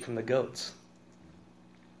 the sheep from the goats.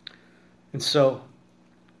 And so,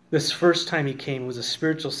 this first time he came was a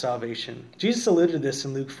spiritual salvation. Jesus alluded to this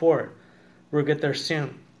in Luke 4. We'll get there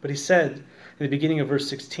soon. But he said, in the beginning of verse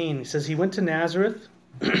 16, he says, he went to Nazareth,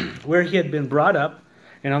 where he had been brought up,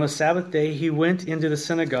 and on the Sabbath day he went into the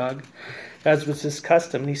synagogue, as was his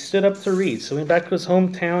custom, and he stood up to read. So he went back to his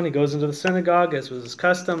hometown, he goes into the synagogue, as was his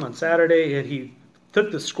custom on Saturday, and he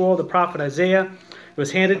took the scroll of the prophet Isaiah. It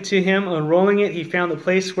was handed to him. Unrolling it, he found the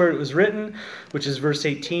place where it was written, which is verse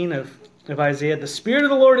 18 of Isaiah. The Spirit of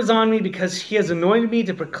the Lord is on me, because he has anointed me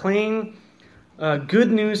to proclaim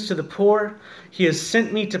good news to the poor. He has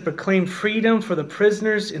sent me to proclaim freedom for the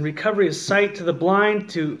prisoners and recovery of sight to the blind,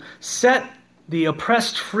 to set the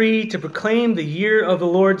oppressed free, to proclaim the year of the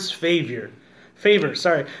Lord's favor.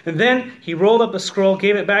 And then he rolled up a scroll,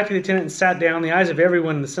 gave it back to the attendant, and sat down. The eyes of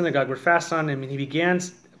everyone in the synagogue were fast on him, and he began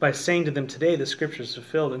by saying to them, today the scripture is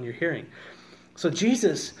fulfilled in your hearing. So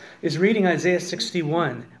Jesus is reading Isaiah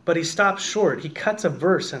 61, but he stops short. He cuts a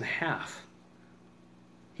verse in half.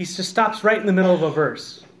 He just stops right in the middle of a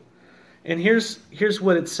verse. And here's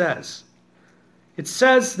what it says. It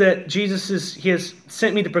says that he has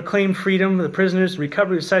sent me to proclaim freedom to the prisoners,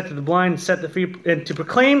 recovery of sight to the blind, and set the free, and to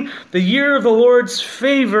proclaim the year of the Lord's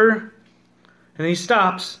favor. And he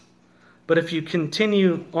stops. But if you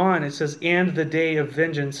continue on, it says, and the day of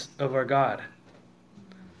vengeance of our God,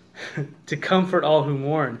 to comfort all who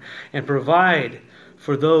mourn and provide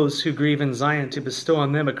for those who grieve in Zion, to bestow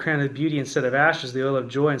on them a crown of beauty instead of ashes, the oil of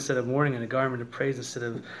joy instead of mourning, and a garment of praise instead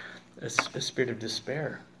of a spirit of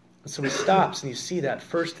despair. And so he stops, and you see that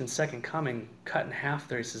first and second coming cut in half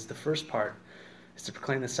there. He says the first part is to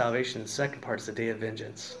proclaim the salvation, the second part is the day of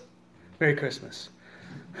vengeance. Merry Christmas.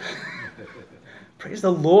 Praise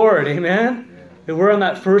the Lord, amen? And we're on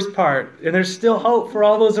that first part, and there's still hope for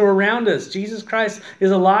all those who are around us. Jesus Christ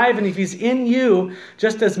is alive, and if he's in you,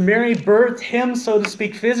 just as Mary birthed him, so to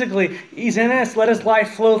speak, physically, he's in us. Let his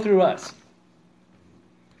life flow through us.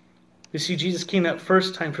 You see, Jesus came that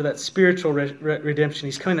first time for that spiritual redemption.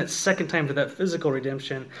 He's coming that second time for that physical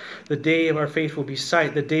redemption. The day of our faith will be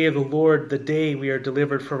sight. The day of the Lord, the day we are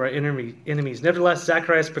delivered from our enemies. Nevertheless,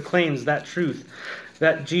 Zacharias proclaims that truth,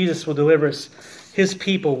 that Jesus will deliver us, his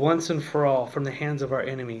people, once and for all from the hands of our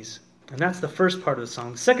enemies. And that's the first part of the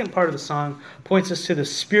song. The second part of the song points us to the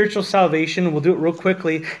spiritual salvation. We'll do it real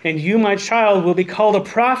quickly. And you, my child, will be called a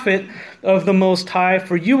prophet of the Most High,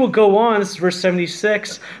 for you will go on, this is verse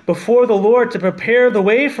 76, before the Lord to prepare the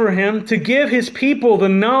way for him, to give his people the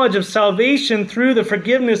knowledge of salvation through the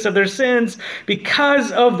forgiveness of their sins,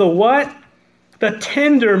 because of the what? The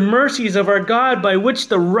tender mercies of our God, by which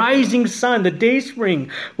the rising sun, the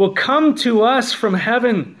dayspring, will come to us from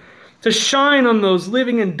heaven, to shine on those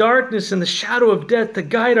living in darkness and the shadow of death, to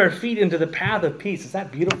guide our feet into the path of peace. Is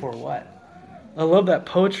that beautiful or what? I love that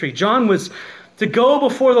poetry. John was to go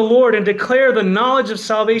before the Lord and declare the knowledge of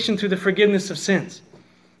salvation through the forgiveness of sins.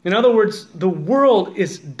 In other words, the world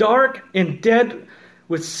is dark and dead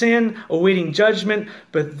with sin, awaiting judgment,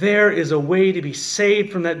 but there is a way to be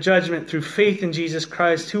saved from that judgment through faith in Jesus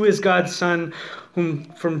Christ, who is God's Son, whom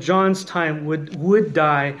from John's time would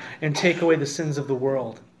die and take away the sins of the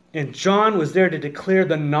world. And John was there to declare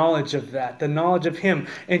the knowledge of that, the knowledge of him.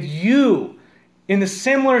 And you, in the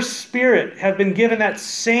similar spirit, have been given that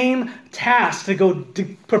same task to go to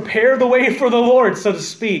prepare the way for the Lord, so to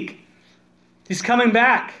speak. He's coming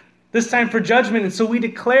back, this time for judgment. And so we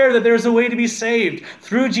declare that there's a way to be saved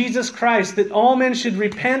through Jesus Christ, that all men should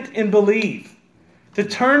repent and believe, to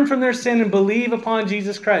turn from their sin and believe upon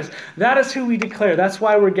Jesus Christ. That is who we declare. That's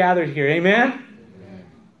why we're gathered here. Amen?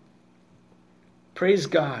 Praise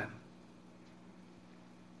God.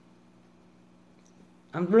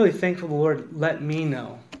 I'm really thankful the Lord let me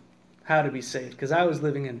know how to be saved, because I was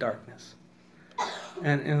living in darkness.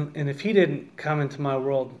 And if he didn't come into my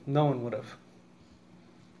world, no one would have.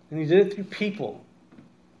 And he did it through people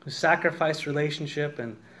who sacrificed relationship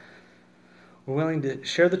and were willing to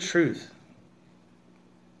share the truth.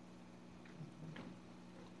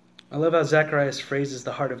 I love how Zacharias phrases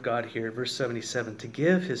the heart of God here, verse 77, to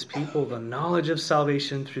give his people the knowledge of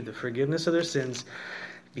salvation through the forgiveness of their sins,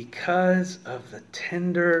 because of the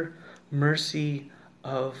tender mercy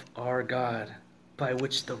of our God, by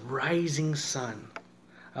which the rising sun,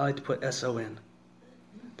 I like to put S-O-N,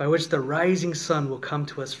 by which the rising sun will come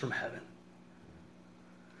to us from heaven,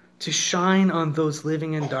 to shine on those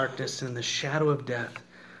living in darkness and in the shadow of death,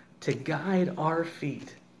 to guide our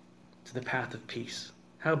feet to the path of peace.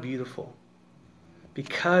 How beautiful.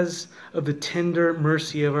 because of the tender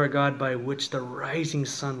mercy of our God by which the rising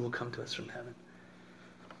sun will come to us from heaven.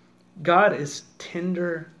 God is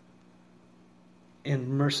tender and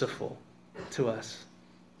merciful to us,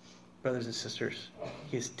 brothers and sisters.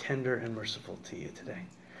 He is tender and merciful to you today.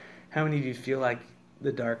 How many of you feel like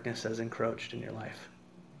the darkness has encroached in your life?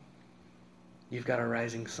 You've got a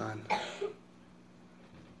rising sun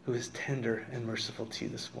who is tender and merciful to you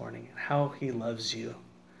this morning, and how he loves you,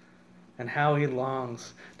 and how he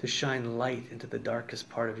longs to shine light into the darkest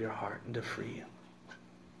part of your heart and to free you.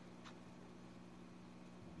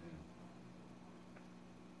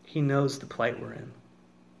 He knows the plight we're in.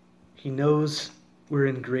 He knows we're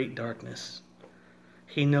in great darkness.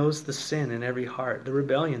 He knows the sin in every heart, the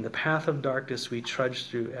rebellion, the path of darkness we trudge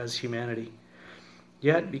through as humanity.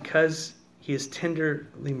 Yet, because he is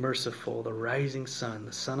tenderly merciful, the rising sun,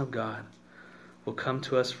 the Son of God, will come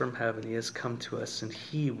to us from heaven. He has come to us, and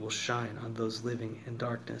he will shine on those living in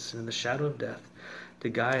darkness and in the shadow of death to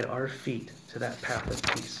guide our feet to that path of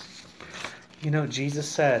peace. You know, Jesus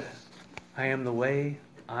said, I am the way,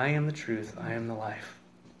 I am the truth, I am the life.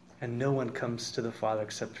 And no one comes to the Father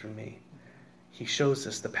except through me. He shows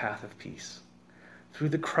us the path of peace. Through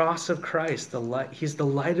the cross of Christ, the light, he's the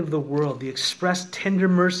light of the world, the express tender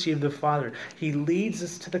mercy of the Father. He leads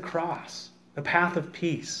us to the cross, the path of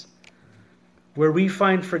peace, where we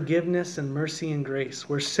find forgiveness and mercy and grace,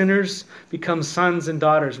 where sinners become sons and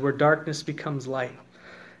daughters, where darkness becomes light.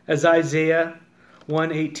 As Isaiah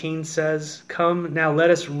 1:18 says, Come, now let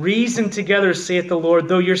us reason together, saith the Lord.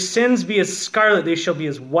 Though your sins be as scarlet, they shall be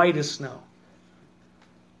as white as snow.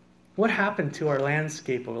 What happened to our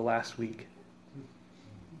landscape over the last week?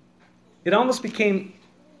 It almost became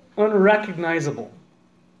unrecognizable.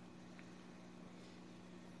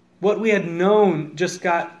 What we had known just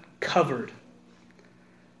got covered.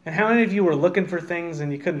 And how many of you were looking for things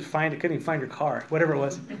and you couldn't find it, couldn't even find your car, whatever it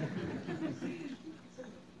was?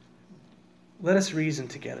 Let us reason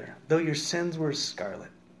together. Though your sins were as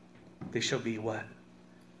scarlet, they shall be what?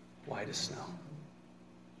 White as snow.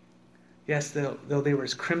 Yes, though they were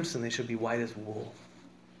as crimson, they shall be white as wool.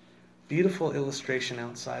 Beautiful illustration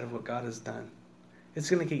outside of what God has done. It's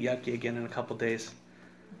going to get yucky again in a couple days.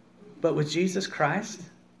 But with Jesus Christ,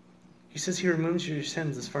 he says he removes your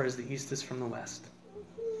sins as far as the east is from the west.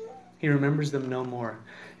 He remembers them no more.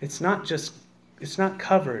 It's not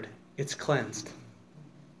covered, it's cleansed.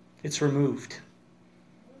 It's removed.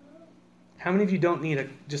 How many of you don't need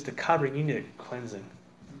just a covering? You need a cleansing.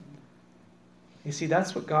 You see,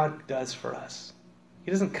 that's what God does for us.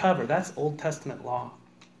 He doesn't cover. That's Old Testament law.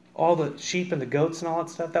 All the sheep and the goats and all that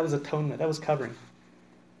stuff, that was atonement. That was covering.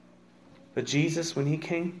 But Jesus, when he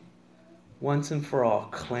came, once and for all,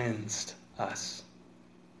 cleansed us.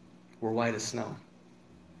 We're white as snow.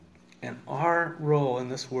 And our role in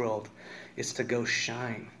this world is to go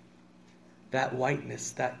shine that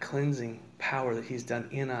whiteness, that cleansing power that he's done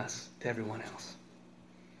in us to everyone else.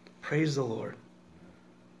 Praise the Lord.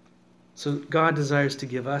 So God desires to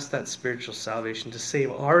give us that spiritual salvation, to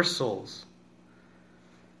save our souls.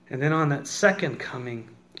 And then on that second coming,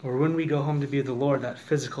 or when we go home to be with the Lord, that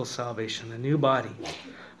physical salvation, a new body,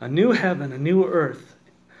 a new heaven, a new earth,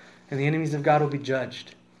 and the enemies of God will be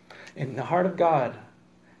judged. And the heart of God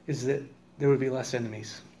is that there would be less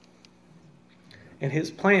enemies. And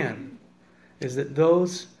his plan is that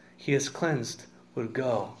those he has cleansed would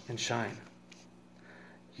go and shine.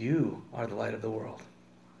 You are the light of the world.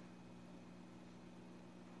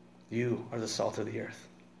 You are the salt of the earth.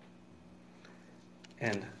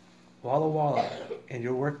 And Walla Walla, in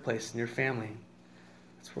your workplace, in your family,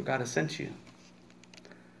 that's where God has sent you.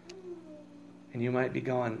 And you might be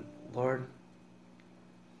going, Lord,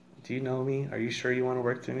 do you know me? Are you sure you want to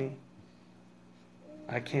work through me?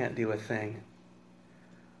 I can't do a thing.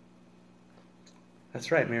 That's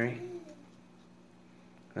right, Mary.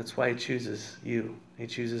 That's why he chooses you. He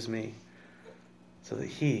chooses me. So that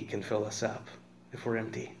he can fill us up if we're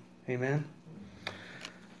empty. Amen?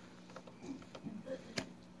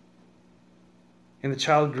 And the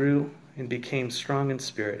child grew and became strong in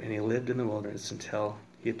spirit, and he lived in the wilderness until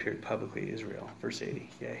he appeared publicly to Israel. Verse 80.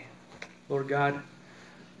 Yay. Lord God,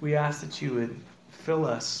 we ask that you would fill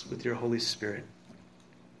us with your Holy Spirit.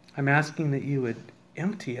 I'm asking that you would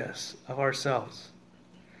empty us of ourselves.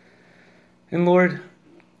 And Lord,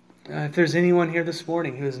 if there's anyone here this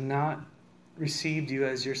morning who has not received you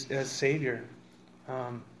as Savior,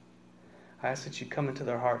 I ask that you come into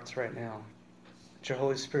their hearts right now. That your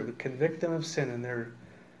Holy Spirit would convict them of sin, and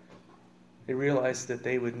they realize that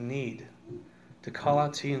they would need to call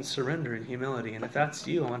out to you and surrender in humility. And if that's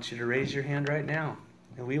you, I want you to raise your hand right now,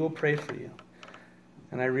 and we will pray for you.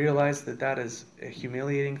 And I realize that that is a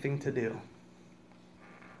humiliating thing to do.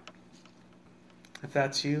 If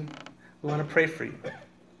that's you, we want to pray for you.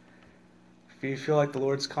 If you feel like the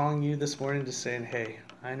Lord's calling you this morning to saying, hey,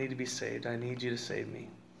 I need to be saved. I need you to save me.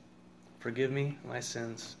 Forgive me my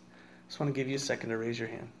sins. I just want to give you a second to raise your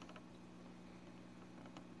hand.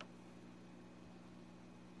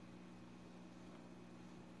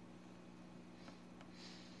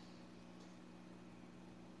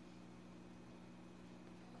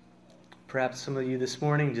 Perhaps some of you this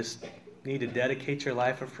morning just need to dedicate your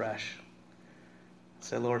life afresh.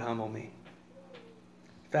 Say, Lord, humble me.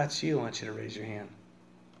 If that's you, I want you to raise your hand.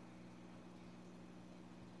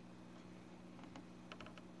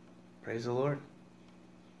 Praise the Lord.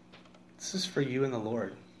 This is for you and the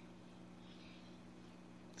Lord.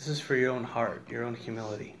 This is for your own heart, your own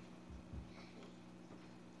humility.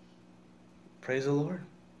 Praise the Lord.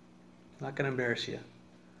 I'm not going to embarrass you.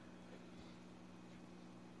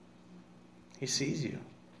 He sees you.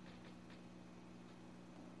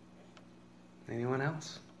 Anyone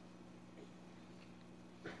else?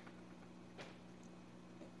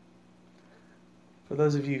 For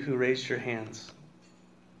those of you who raised your hands,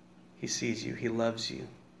 He sees you. He loves you.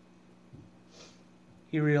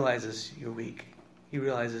 He realizes you're weak. He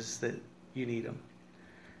realizes that you need Him.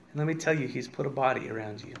 And let me tell you, He's put a body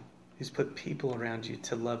around you. He's put people around you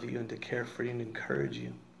to love you and to care for you and encourage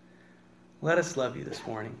you. Let us love you this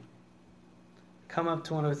morning. Come up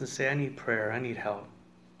to one of us and say, I need prayer. I need help.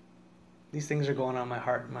 These things are going on in my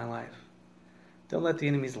heart and my life. Don't let the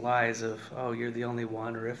enemy's lies of, oh, you're the only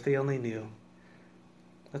one, or if they only knew.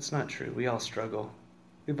 That's not true. We all struggle.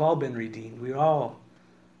 We've all been redeemed. We all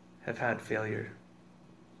have had failure.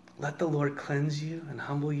 Let the Lord cleanse you and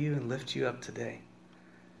humble you and lift you up today.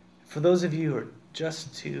 For those of you who are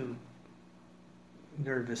just too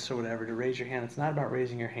nervous or whatever to raise your hand, it's not about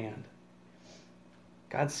raising your hand.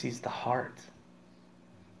 God sees the heart.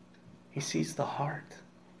 He sees the heart.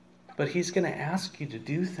 But He's going to ask you to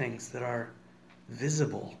do things that are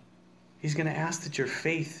visible. He's going to ask that your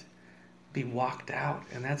faith be walked out,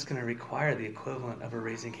 and that's going to require the equivalent of a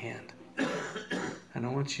raising hand. And I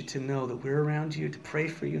want you to know that we're around you to pray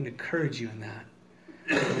for you and encourage you in that.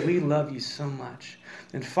 And we love you so much.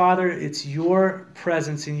 And Father, it's your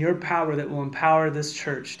presence and your power that will empower this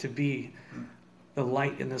church to be the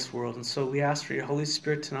light in this world. And so we ask for your Holy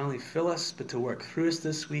Spirit to not only fill us, but to work through us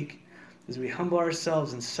this week as we humble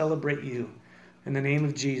ourselves and celebrate you. In the name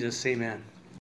of Jesus, amen.